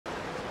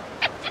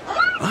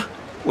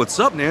What's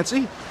up, Nancy?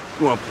 You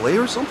wanna play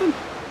or something?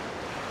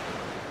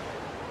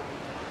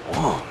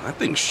 Whoa, that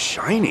thing's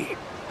shiny.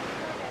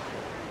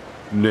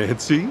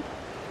 Nancy?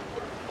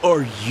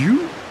 Are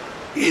you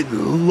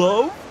in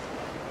love?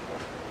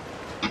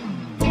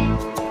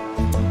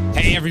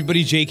 Hey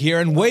everybody, Jake here,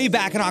 and way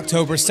back in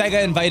October,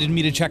 SEGA invited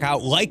me to check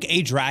out Like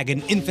a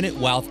Dragon Infinite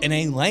Wealth in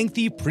a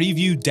lengthy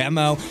preview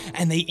demo,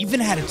 and they even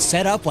had it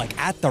set up like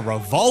at the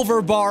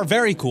Revolver Bar.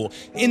 Very cool.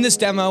 In this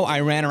demo,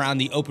 I ran around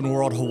the open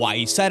world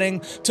Hawaii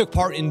setting, took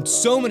part in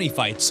so many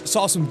fights,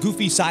 saw some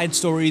goofy side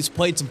stories,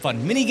 played some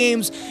fun mini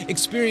games,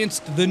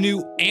 experienced the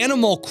new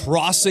Animal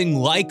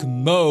Crossing-like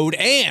mode,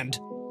 and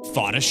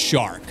fought a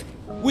shark.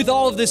 With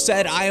all of this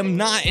said, I am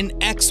not an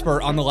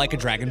expert on the Like a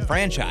Dragon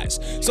franchise,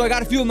 so I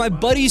got a few of my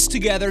buddies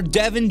together,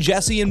 Devin,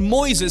 Jesse, and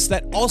Moises,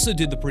 that also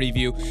did the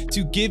preview,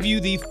 to give you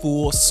the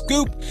full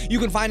scoop. You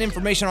can find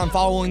information on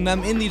following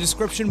them in the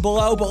description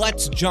below, but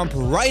let's jump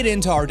right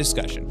into our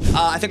discussion.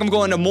 I think I'm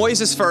going to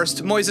Moises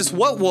first. Moises,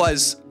 what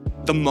was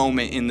the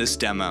moment in this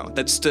demo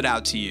that stood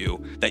out to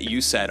you that you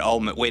said,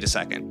 oh, wait a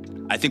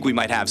second, I think we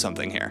might have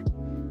something here?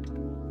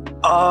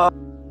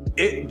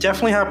 It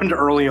definitely happened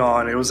early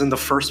on. It was in the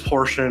first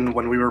portion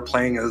when we were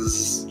playing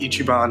as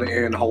Ichiban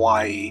in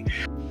Hawaii.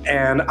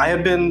 And I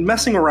had been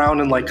messing around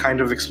and like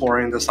kind of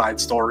exploring the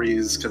side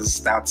stories because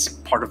that's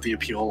part of the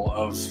appeal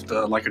of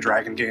the Like a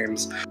Dragon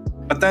games.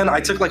 But then I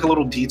took like a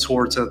little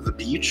detour to the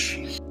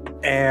beach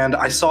and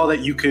I saw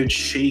that you could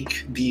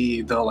shake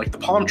the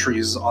palm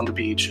trees on the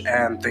beach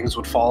and things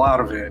would fall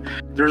out of it.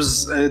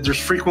 There's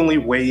frequently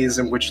ways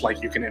in which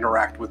like you can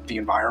interact with the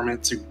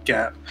environment to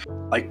get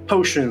like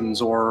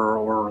potions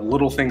or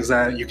little things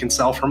that you can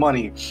sell for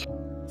money.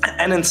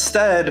 And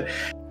instead,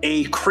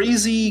 a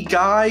crazy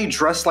guy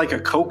dressed like a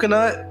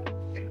coconut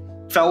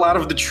fell out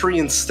of the tree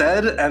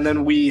instead, and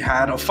then we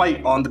had a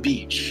fight on the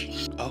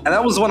beach. Oh. And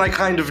that was when I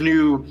kind of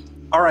knew,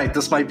 all right,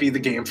 this might be the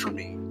game for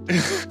me.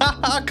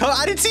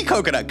 I didn't see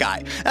Coconut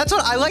Guy. That's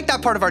what I like,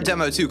 that part of our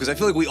demo too, because I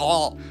feel like we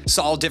all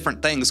saw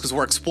different things because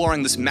we're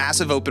exploring this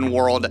massive open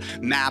world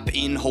map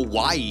in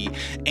Hawaii.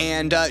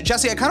 And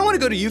Jesse, I kind of want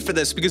to go to you for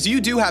this because you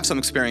do have some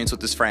experience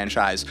with this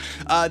franchise.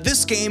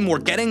 This game, we're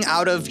getting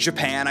out of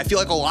Japan. I feel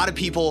like a lot of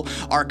people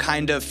are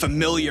kind of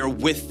familiar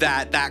with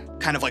that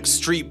kind of like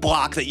street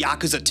block that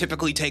Yakuza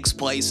typically takes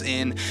place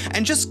in.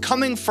 And just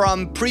coming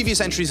from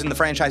previous entries in the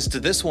franchise to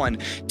this one,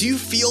 do you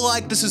feel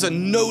like this is a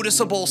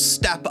noticeable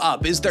step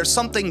up? Is there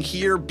something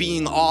here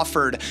being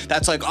offered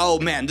that's like, oh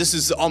man, this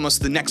is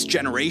almost the next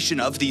generation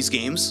of these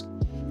games?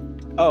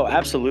 Oh,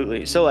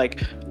 absolutely. So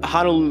like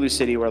Honolulu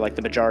City, where like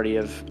the majority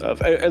of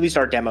at least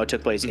our demo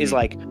took place, is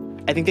like,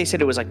 I think they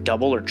said it was like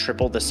double or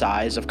triple the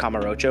size of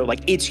Kamurocho.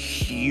 Like it's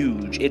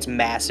huge, it's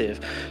massive.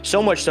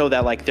 So much so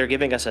that like they're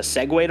giving us a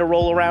Segway to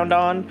roll around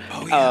on,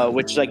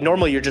 which like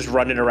normally you're just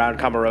running around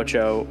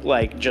Kamurocho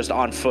like just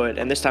on foot.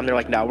 And this time they're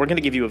like, no, we're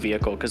gonna give you a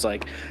vehicle because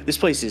like this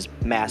place is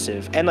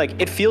massive and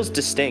like it feels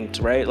distinct,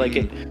 right?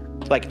 Like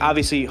like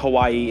obviously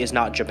Hawaii is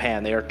not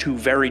Japan. They are two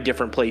very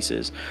different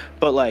places,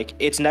 but like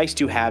it's nice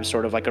to have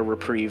sort of like a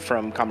reprieve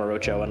from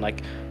Kamurocho and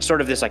like sort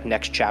of this like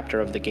next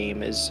chapter of the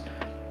game is.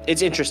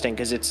 It's interesting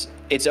because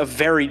it's a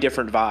very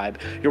different vibe.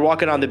 You're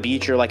walking on the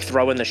beach, you're like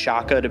throwing the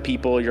shaka to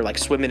people, you're like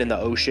swimming in the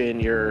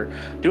ocean, you're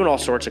doing all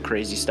sorts of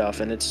crazy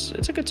stuff, and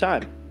it's a good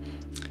time.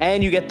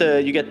 And you get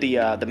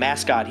the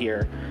mascot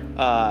here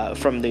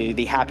from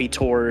the Happy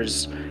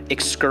Tours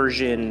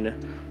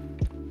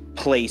excursion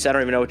place. I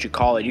don't even know what you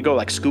call it. You go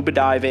like scuba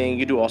diving,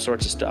 you do all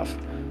sorts of stuff.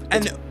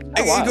 And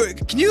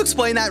can you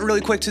explain that really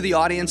quick to the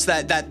audience,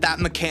 that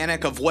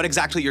mechanic of what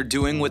exactly you're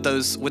doing with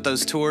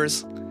those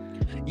tours?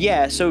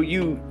 Yeah, so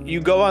you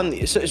go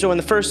on. So in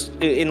the first,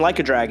 in Like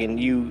a Dragon,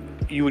 you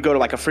would go to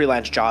like a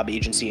freelance job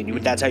agency,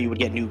 and that's how you would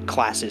get new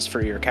classes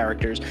for your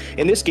characters.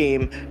 In this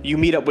game, you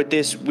meet up with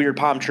this weird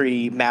palm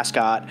tree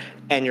mascot,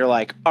 and you're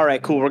like, all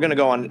right, cool, we're gonna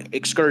go on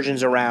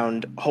excursions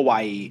around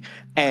Hawaii,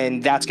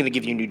 and that's gonna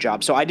give you a new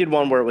job. So I did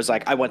one where it was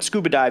like I went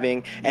scuba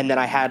diving, and then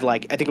I had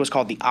like I think it was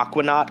called the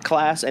Aquanaut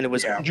class, and it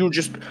was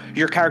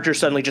your character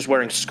suddenly just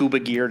wearing scuba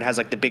gear and has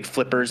like the big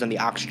flippers and the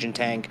oxygen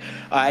tank.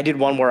 I did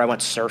one where I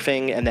went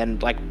surfing, and then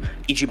like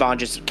Ichiban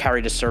just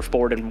carried a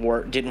surfboard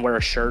and didn't wear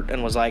a shirt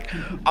and was like,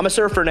 I'm a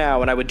surfer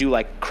now, and I would do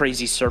like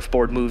crazy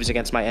surfboard moves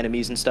against my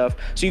enemies and stuff.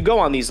 So you go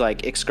on these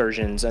like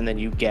excursions, and then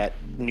you get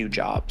new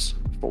jobs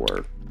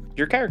for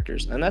your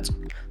characters, and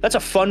that's a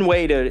fun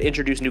way to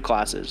introduce new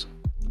classes.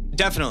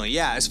 Definitely,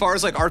 yeah. As far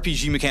as like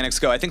RPG mechanics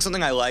go, I think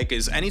something I like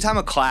is anytime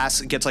a class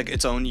gets like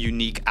its own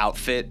unique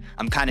outfit,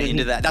 I'm kind of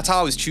into that. That's how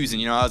I was choosing,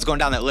 you know, I was going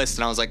down that list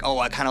and I was like, oh,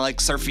 I kind of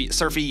like surfy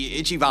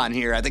Ichiban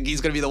here. I think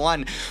he's gonna be the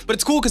one. But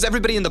it's cool because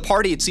everybody in the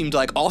party, it seemed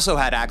like, also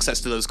had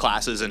access to those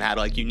classes and had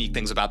like unique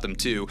things about them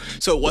too.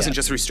 So it wasn't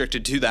just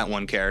restricted to that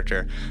one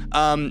character.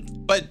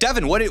 But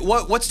Devin,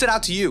 what stood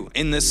out to you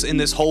in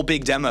this whole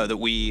big demo that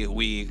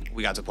we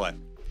got to play?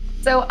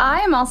 So I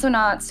am also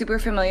not super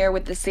familiar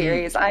with the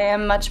series. I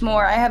am much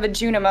more, I have a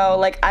Junimo,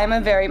 like I'm a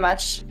very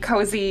much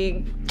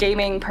cozy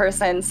gaming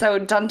person. So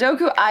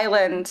Dondoku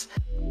Island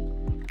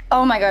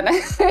Oh my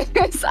goodness.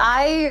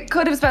 I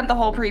could have spent the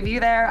whole preview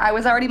there. I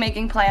was already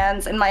making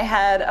plans in my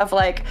head of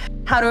like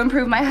how to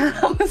improve my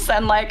house,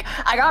 and like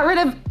I got rid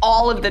of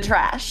all of the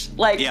trash.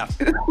 Like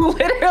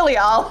literally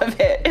all of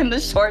it in the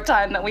short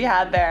time that we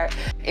had there.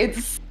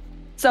 It's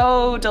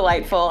so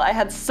delightful. I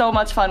had so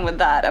much fun with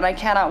that, and I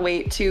cannot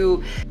wait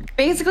to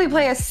basically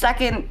play a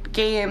second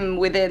game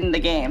within the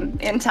game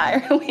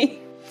entirely.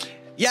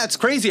 Yeah, it's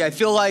crazy. I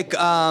feel like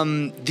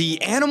the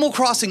Animal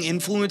Crossing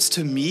influence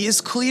to me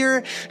is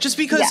clear, just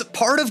because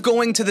part of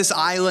going to this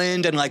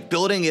island and like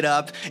building it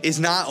up is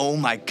not, oh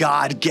my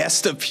God,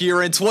 guest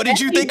appearance. What did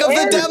you think of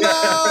the demo?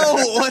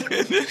 Tommy,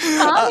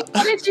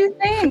 what did you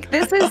think?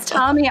 This is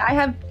Tommy. I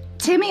have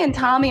Timmy and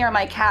Tommy are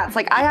my cats.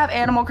 Like I have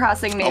Animal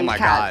Crossing named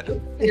cats.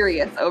 God.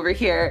 Serious over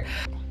here.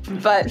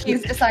 But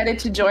he's decided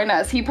to join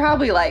us. He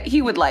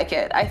would like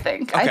it, I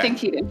think. Okay. I think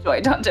he'd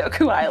enjoy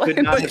Dondoku Island.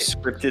 Could not have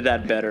scripted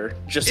that better.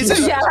 Just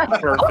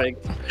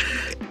perfect.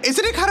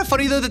 Isn't it kind of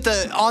funny though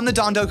that on the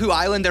Dondoku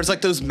Island there's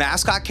like those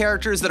mascot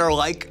characters that are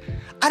like,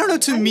 I don't know,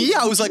 to me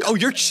I was like, oh,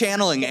 you're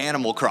channeling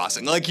Animal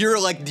Crossing. Like you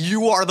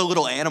are the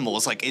little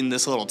animals like in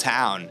this little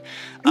town.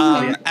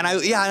 And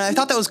I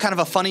thought that was kind of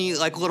a funny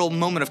like little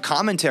moment of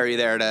commentary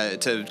there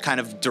to kind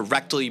of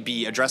directly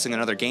be addressing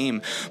another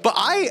game. But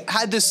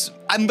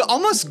I'm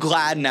almost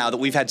glad now that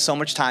we've had so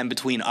much time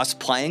between us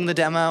playing the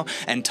demo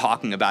and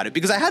talking about it,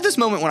 because I had this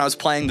moment when I was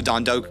playing the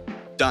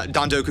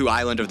Dondoku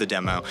Island of the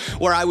demo,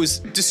 where I was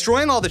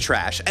destroying all the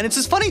trash. And it's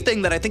this funny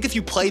thing that I think if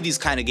you play these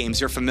kind of games,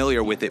 you're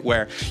familiar with it,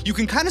 where you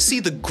can kind of see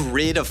the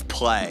grid of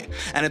play.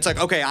 And it's like,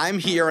 okay, I'm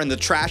here and the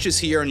trash is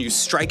here, and you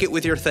strike it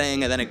with your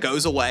thing and then it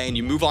goes away and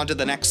you move on to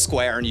the next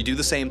square and you do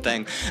the same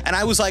thing. And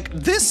I was like,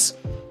 this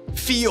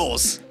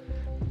feels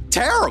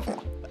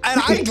terrible. And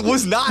I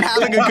was not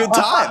having a good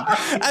time.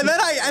 And then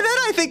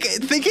I think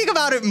thinking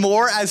about it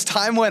more as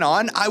time went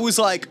on, I was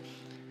like,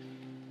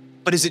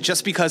 but is it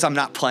just because I'm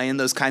not playing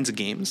those kinds of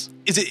games?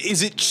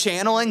 Is it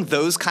channeling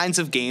those kinds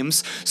of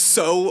games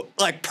so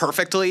like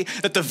perfectly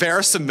that the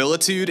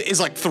verisimilitude is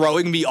like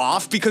throwing me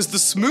off? Because the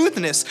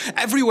smoothness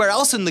everywhere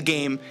else in the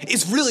game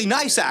is really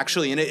nice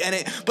actually,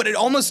 but it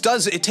almost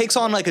does. It takes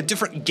on like a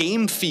different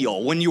game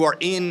feel when you are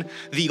in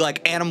the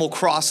like Animal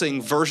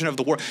Crossing version of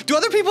the world. Do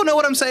other people know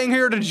what I'm saying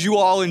here? Or did you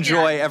all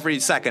enjoy every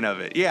second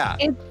of it? Yeah.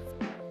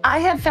 I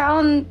have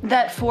found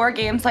that for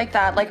games like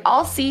that, like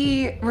I'll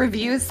see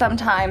reviews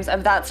sometimes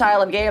of that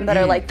style of game that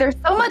are like, there's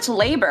so much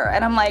labor.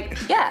 And I'm like,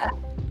 yeah.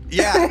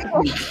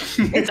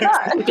 It's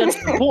not.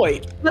 That's the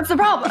point. That's the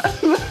problem.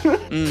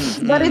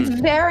 But it's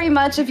very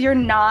much, if you're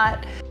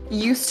not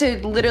used to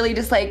literally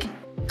just like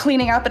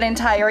cleaning up an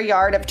entire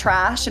yard of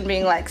trash and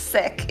being like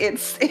sick,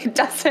 it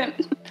doesn't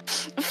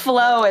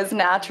flow as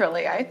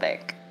naturally, I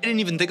think. I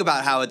didn't even think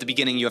about how at the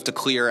beginning you have to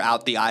clear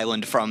out the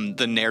island from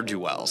the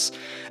ne'er-do-wells.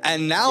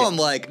 And now I'm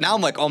like,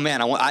 oh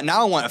man, I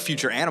want a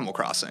future Animal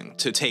Crossing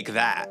to take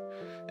that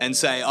and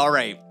say, all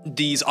right,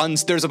 there's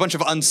a bunch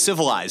of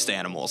uncivilized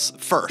now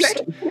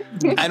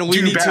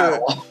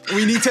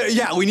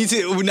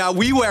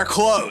we wear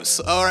clothes.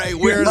 All right,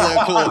 we're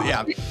the cool,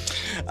 yeah.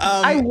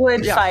 I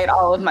would fight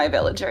all of my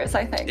villagers,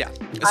 I think. Yeah.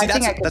 See,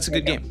 that's a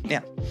good game.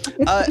 Yeah.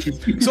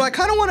 So I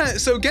kind of want to,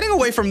 so getting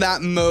away from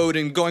that mode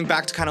and going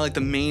back to kind of like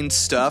the main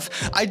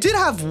stuff, I did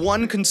have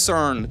one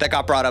concern that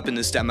got brought up in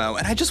this demo,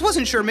 and I just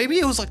wasn't sure. Maybe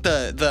it was like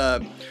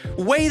the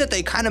way that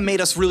they kind of made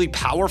us really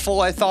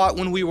powerful, I thought,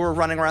 when we were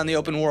running around the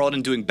open world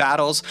and doing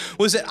battles,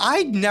 was that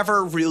I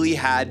never really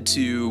had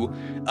to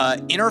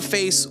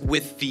interface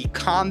with the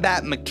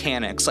combat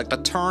mechanics, like the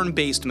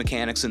turn-based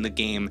mechanics in the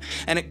game,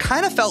 and it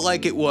kind of felt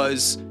like it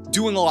was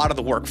doing a lot of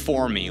the work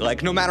for me.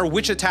 Like no matter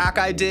which attack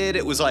I did,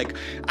 it was like,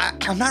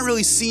 I'm not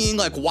really seeing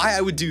like why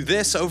I would do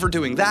this over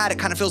doing that. It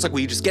kind of feels like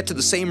we just get to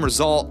the same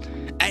result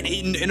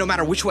and no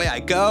matter which way I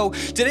go.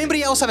 Did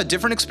anybody else have a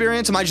different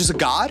experience? Am I just a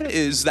god?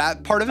 Is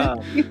that part of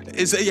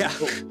it? Yeah.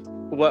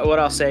 What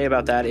I'll say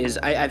about that is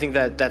I think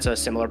that's a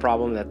similar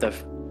problem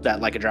that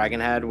Like a Dragon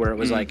had, where it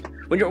was like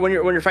when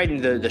you're fighting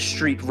the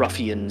street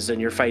ruffians and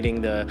you're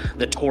fighting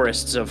the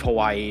tourists of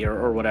Hawaii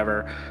or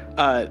whatever,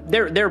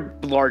 they're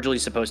largely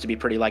supposed to be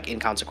pretty like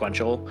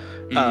inconsequential,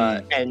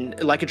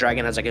 and Like a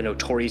Dragon has like a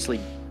notorious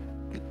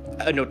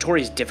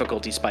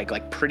difficulty spike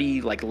like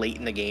pretty like late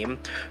in the game,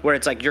 where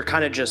it's like you're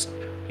kind of just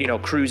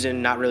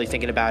cruising, not really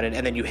thinking about it,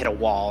 and then you hit a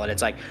wall and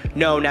it's like,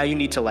 no, now you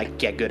need to like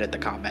get good at the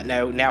combat.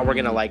 Now we're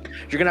gonna like,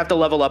 you're gonna have to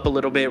level up a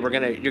little bit. You're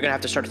gonna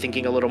have to start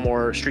thinking a little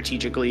more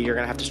strategically. You're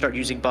gonna have to start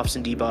using buffs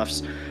and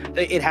debuffs.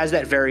 It has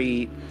that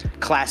very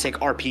classic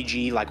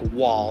RPG like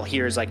wall.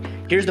 Here's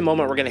the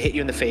moment we're gonna hit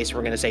you in the face.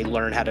 We're gonna say,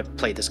 learn how to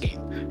play this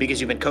game because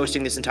you've been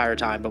coasting this entire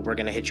time, but we're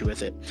gonna hit you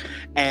with it.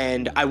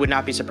 And I would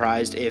not be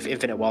surprised if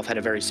Infinite Wealth had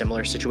a very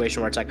similar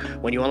situation where it's like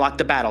when you unlock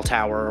the battle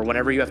tower or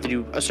whenever you have to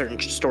do a certain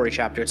story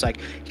chapter, it's like,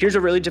 here's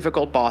a really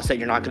difficult boss that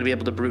you're not going to be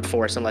able to brute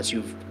force unless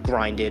you've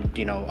grinded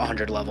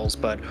 100 levels,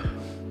 but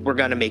we're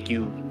going to make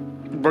you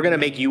we're gonna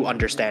make you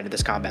understand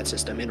this combat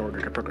system in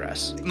order to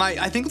progress.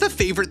 I think the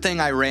favorite thing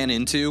I ran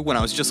into when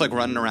I was just like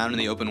running around in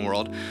the open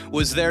world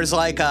was there's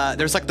like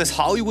this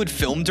Hollywood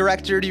film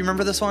director. Do you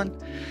remember this one?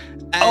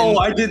 And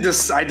I did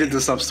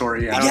this sub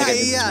story.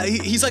 Yeah.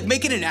 He's like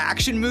making an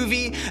action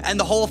movie, and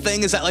the whole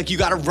thing is that like you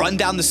got to run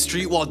down the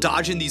street while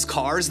dodging these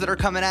cars that are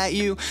coming at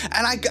you.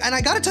 And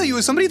I got to tell you,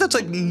 as somebody that's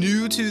like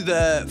new to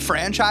the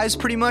franchise,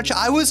 pretty much,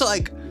 I was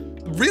like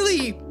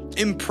really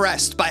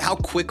impressed by how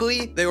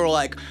quickly they were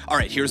like, all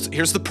right, here's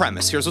the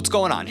premise, here's what's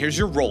going on, here's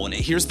your role in it,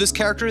 here's this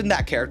character and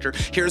that character,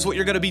 here's what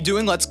you're gonna be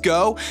doing, let's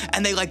go.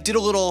 And they like did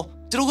a little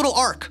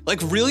arc like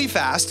really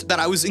fast that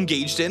I was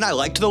engaged in. I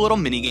liked the little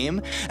mini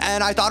game,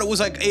 and I thought it was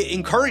like, it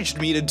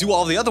encouraged me to do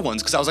all the other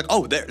ones because I was like,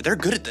 oh, they're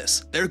good at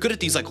this, they're good at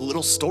these like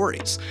little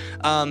stories.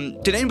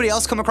 Did anybody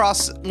else come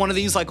across one of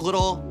these like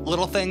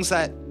little things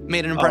that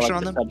made an impression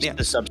on them?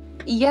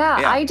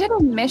 Yeah, I did a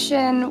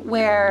mission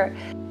where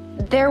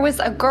there was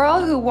a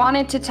girl who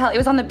wanted to tell, it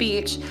was on the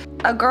beach,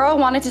 a girl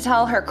wanted to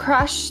tell her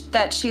crush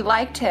that she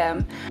liked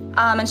him,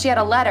 and she had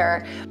a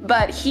letter,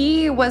 but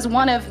he was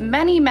one of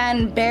many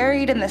men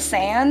buried in the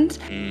sand,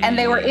 and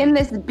they were in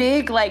this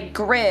big like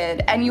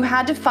grid, and you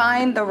had to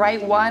find the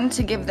right one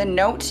to give the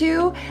note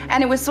to,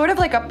 and it was sort of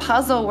like a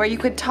puzzle where you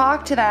could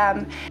talk to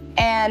them,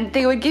 and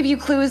they would give you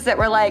clues that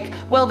were like,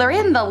 well, they're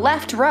in the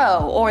left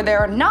row, or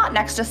they're not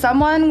next to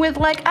someone with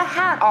like a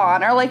hat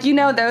on, or like, you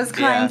know, those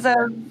kinds of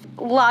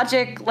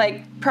logic,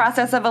 like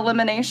process of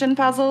elimination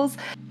puzzles.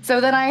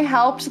 So then I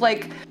helped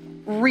like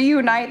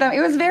reunite them. It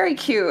was very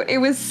cute. It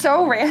was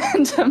so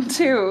random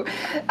too.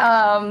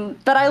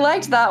 But I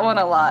liked that one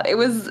a lot. It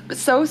was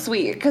so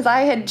sweet because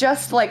I had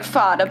just like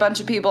fought a bunch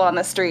of people on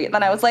the street.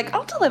 Then I was like,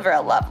 I'll deliver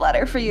a love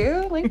letter for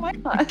you. Like, why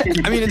not?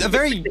 I mean, it's a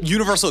very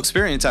universal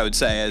experience, I would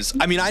say.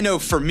 I know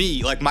for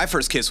me, like my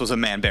first kiss was a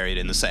man buried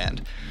in the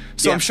sand.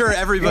 So I'm sure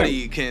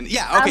everybody can.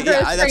 Yeah. Okay.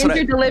 After a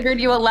stranger delivered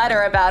you a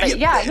letter about it.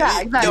 Yeah.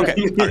 Exactly. Okay.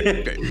 All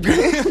right,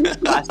 great.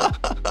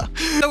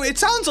 So it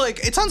sounds like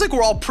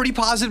we're all pretty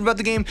positive about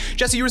the game.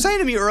 Jesse, you were saying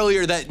to me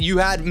earlier that you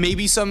had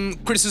maybe some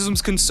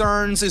criticisms,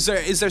 concerns. Is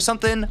there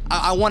something?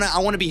 I want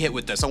to be hit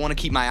with this. I want to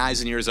keep my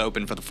eyes and ears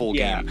open for the full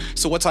game.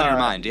 So what's on your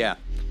mind? Yeah.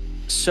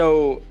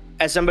 So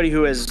as somebody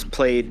who has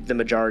played the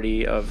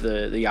majority of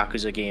the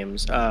Yakuza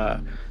games,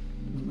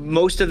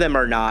 most of them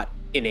are not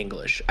in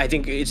English. I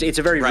think it's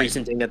a very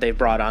recent thing that they've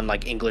brought on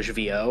like English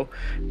VO,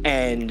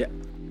 and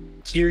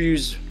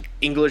Kiryu's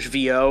English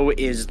VO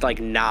is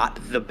like not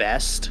the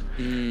best.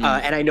 And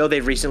I know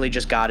they've recently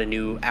just got a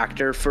new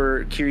actor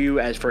for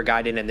Kiryu as for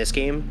Gaiden in this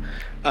game,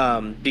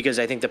 because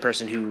I think the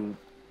person who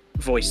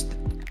voiced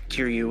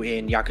Kiryu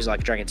in Yakuza Like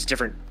a Dragon, it's a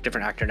different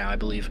actor now, I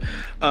believe.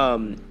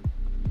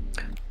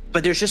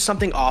 But there's just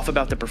something off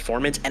about the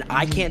performance, and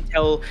I can't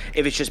tell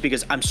if it's just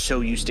because I'm so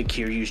used to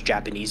Kiryu's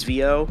Japanese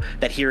VO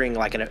that hearing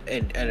like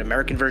an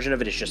American version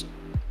of it is just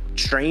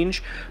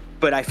strange.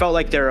 But I felt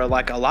like there are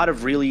like a lot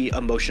of really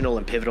emotional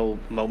and pivotal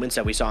moments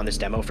that we saw in this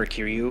demo for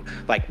Kiryu,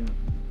 like,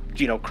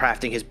 you know,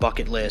 crafting his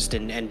bucket list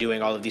and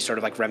doing all of these sort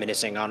of like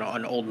reminiscing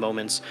on old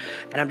moments.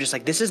 And I'm just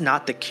like, this is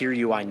not the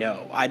Kiryu I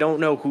know. I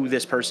don't know who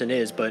this person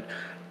is, but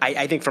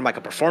I think from like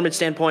a performance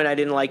standpoint, I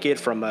didn't like it.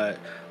 From a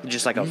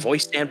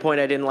voice standpoint,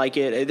 I didn't like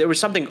it. There was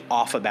something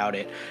off about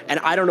it,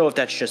 and I don't know if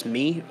that's just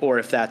me or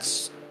if that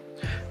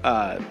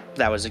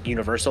was like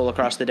universal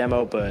across the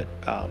demo. But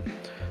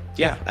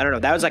yeah, I don't know.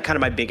 That was like kind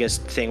of my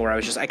biggest thing where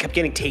I kept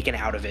getting taken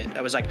out of it.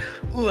 I was like,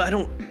 ooh, I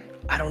don't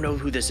know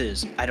who this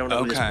is. I don't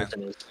know who this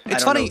person is.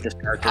 It's funny. Know who this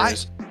character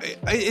is.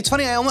 It's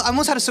funny. I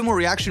almost had a similar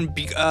reaction,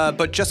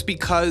 but just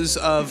because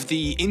of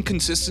the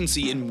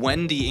inconsistency in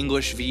when the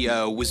English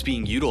VO was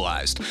being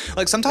utilized.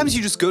 Like sometimes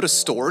you just go to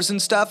stores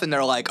and stuff, and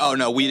they're like, "Oh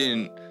no, we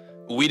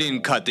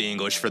didn't cut the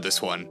English for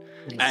this one,"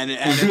 and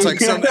it's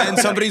like and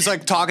somebody's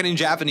like talking in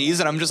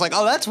Japanese, and I'm just like,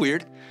 "Oh, that's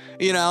weird,"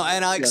 you know.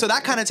 And so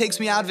that kind of takes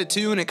me out of it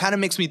too, and it kind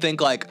of makes me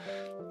think like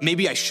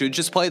maybe I should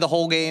just play the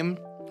whole game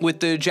with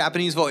the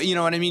Japanese voice, you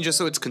know what I mean? Just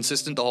so it's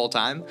consistent the whole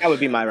time. That would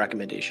be my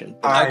recommendation.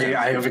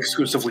 I have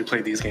exclusively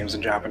played these games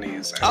in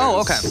Japanese.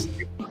 Okay.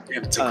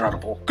 It's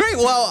incredible. Great.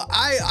 Well,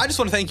 I just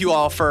want to thank you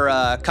all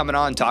for coming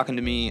on, talking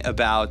to me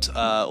about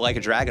Like a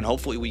Dragon.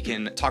 Hopefully we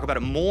can talk about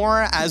it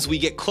more as we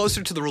get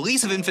closer to the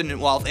release of Infinite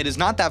Wealth. It is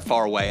not that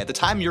far away. At the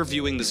time you're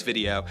viewing this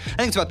video, I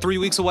think it's about 3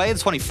 weeks away. The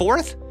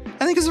 24th,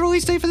 I think, is the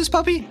release date for this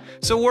puppy.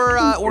 So we're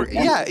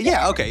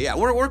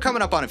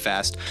coming up on it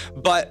fast.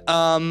 But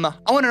I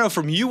want to know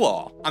from you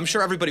all. I'm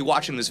sure everybody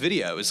watching this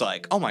video is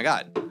like, oh my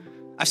God,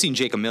 I've seen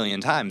Jake a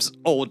million times.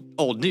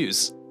 Old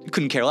news. You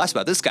couldn't care less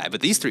about this guy,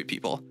 but these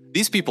people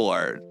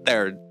are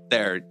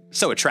they're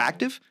so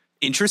attractive,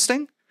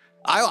 interesting.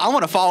 I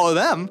want to follow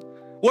them.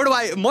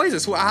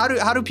 Moises,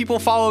 how do people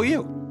follow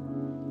you?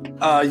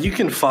 You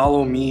can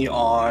follow me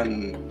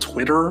on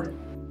Twitter,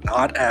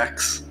 not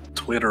X,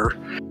 Twitter,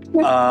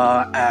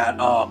 at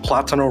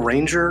Platano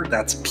Ranger.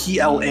 That's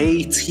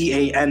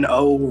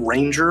PLATANO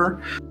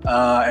Ranger.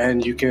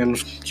 And you can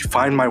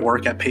find my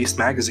work at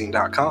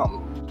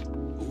pastemagazine.com.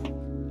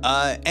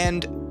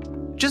 And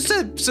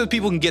just so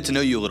people can get to know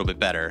you a little bit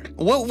better,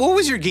 what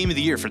was your game of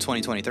the year for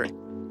 2023?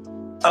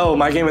 Oh,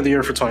 my game of the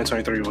year for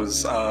 2023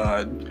 was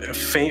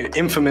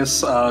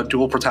infamous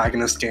dual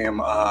protagonist game,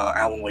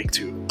 Alan Wake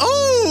 2.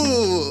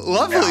 Oh,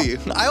 lovely. Yeah.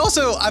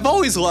 I've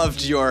always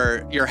loved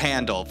your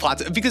handle,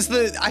 because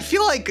I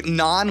feel like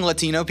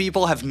non-Latino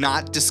people have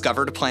not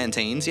discovered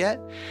plantains yet.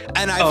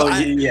 And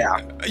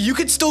you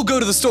could still go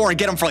to the store and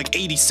get them for like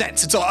 80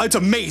 cents. It's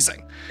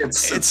amazing.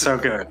 It's so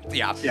good.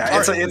 Yeah.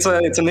 Yeah.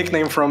 It's a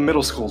nickname from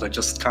middle school that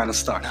just kind of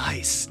stuck.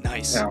 Nice.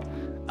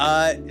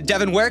 Yeah.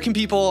 Devin, where can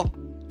people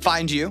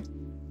find you?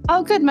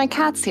 Oh, good. My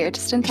cat's here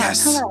just in time.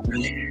 Yes. Hello.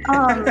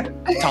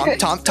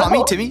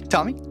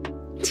 Tommy.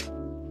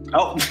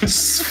 Oh,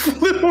 just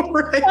flew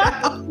right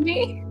out.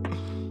 Me?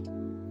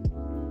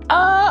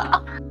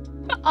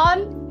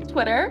 On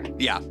Twitter.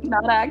 Yeah.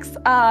 Not X.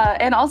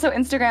 And also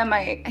Instagram.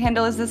 My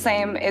handle is the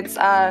same. It's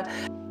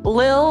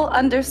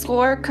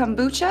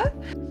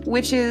Lil_kombucha,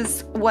 which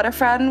is what a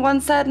friend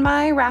once said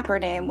my rapper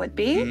name would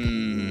be.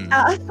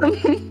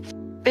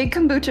 Big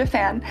kombucha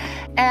fan.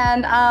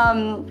 And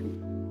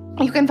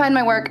you can find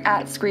my work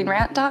at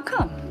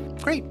screenrant.com.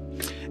 Great.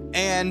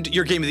 And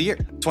your game of the year,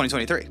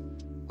 2023.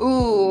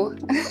 Ooh.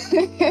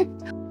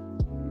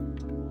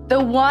 The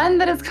one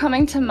that is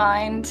coming to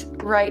mind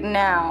right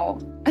now.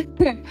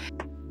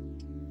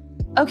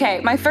 Okay,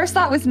 my first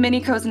thought was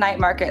Miniko's Night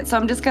Market, so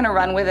I'm just gonna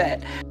run with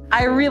it.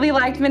 I really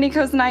liked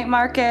Miniko's Night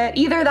Market.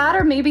 Either that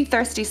or maybe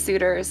Thirsty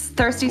Suitors.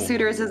 Thirsty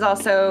Suitors is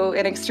also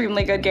an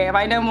extremely good game.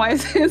 I know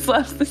Moises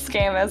loves this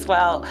game as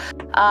well.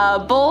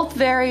 Both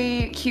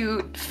very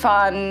cute,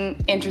 fun,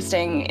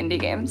 interesting indie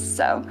games.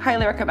 So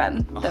highly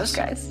recommend those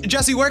guys.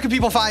 Jesse, where can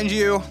people find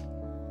you?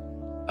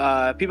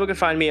 People can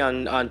find me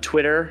on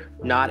Twitter,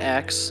 not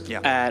X,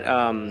 at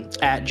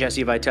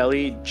Jesse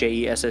Vitelli,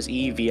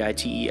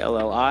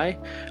 JESSEVITELLI.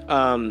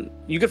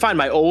 You can find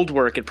my old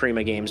work at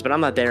Prima Games, but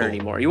I'm not there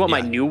anymore. You want my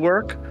new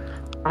work?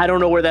 I don't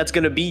know where that's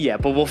going to be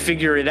yet, but we'll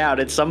figure it out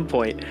at some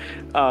point.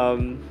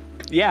 I'm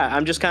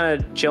just kind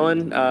of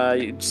chilling.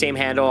 Same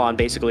handle on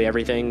basically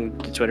everything: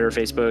 Twitter,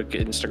 Facebook,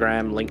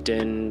 Instagram,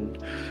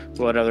 LinkedIn,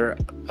 what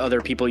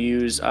other people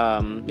use.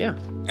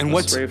 And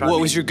what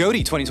was your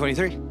GOTY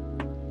 2023?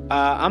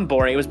 I'm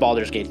boring. It was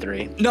Baldur's Gate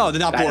 3. No, they're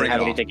not boring at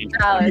all.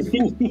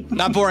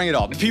 Not boring at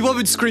all. People have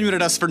been screaming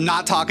at us for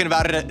not talking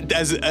about it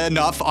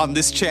enough on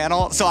this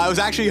channel, so I was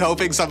actually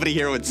hoping somebody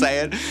here would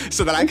say it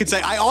so that I could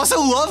say, I also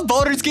love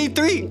Baldur's Gate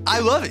 3. I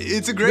love it.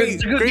 It's a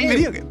great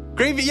video game.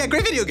 Great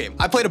video game.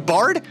 I played a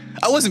bard.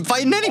 I wasn't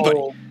fighting anybody.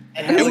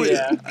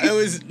 It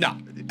was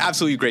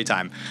absolutely great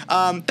time.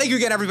 Thank you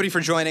again, everybody, for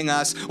joining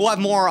us. We'll have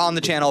more on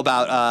the channel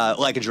about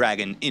Like a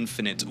Dragon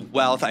Infinite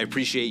Wealth. I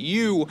appreciate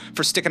you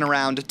for sticking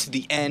around to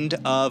the end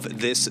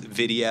of this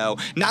video.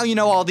 Now you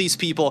know all these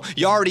people.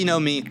 You already know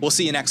me. We'll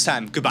see you next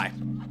time. Goodbye.